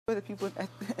why the people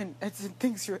in Edson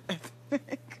thinks you're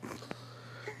ethnic.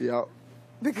 Yeah.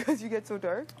 Because you get so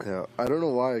dark? Yeah. I don't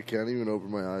know why I can't even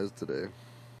open my eyes today.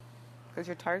 Because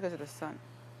you're tired because of the sun.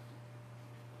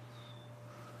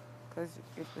 Because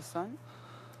it's the sun?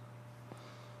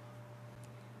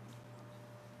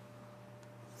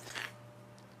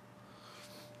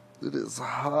 It is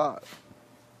hot.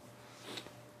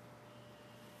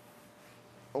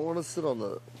 I want to sit on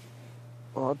the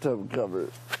hot tub cover.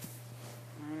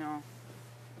 I know.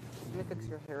 Let me fix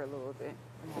your hair a little bit.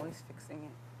 I'm always fixing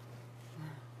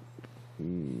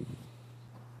it.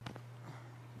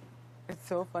 It's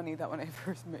so funny that when I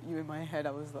first met you in my head,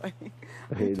 I was like,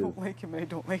 I don't like him and I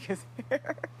don't like his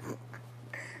hair.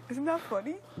 Isn't that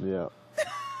funny? Yeah.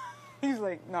 He's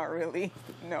like, not really.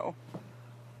 No.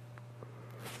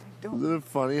 Isn't it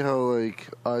funny how, like,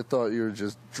 I thought you were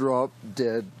just drop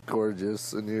dead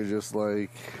gorgeous, and you're just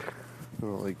like, I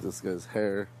don't like this guy's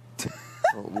hair. I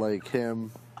don't like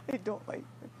him. I don't like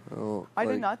him. I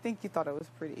did not think you thought I was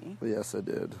pretty. Yes, I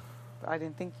did. But I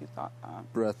didn't think you thought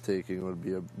that. Breathtaking would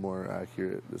be a more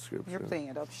accurate description. You're playing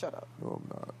it up. Shut up. No, I'm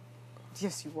not.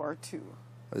 Yes, you are too.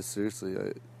 I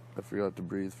forgot to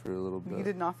breathe for a little bit. You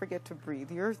did not forget to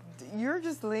breathe. You're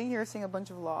just laying here saying a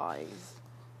bunch of lies.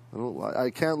 I don't lie. I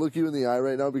can't look you in the eye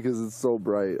right now because it's so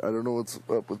bright. I don't know what's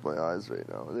up with my eyes right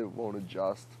now. They won't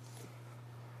adjust.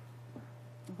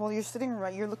 Well, you're sitting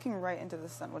right. You're looking right into the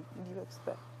sun. What do you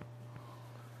expect?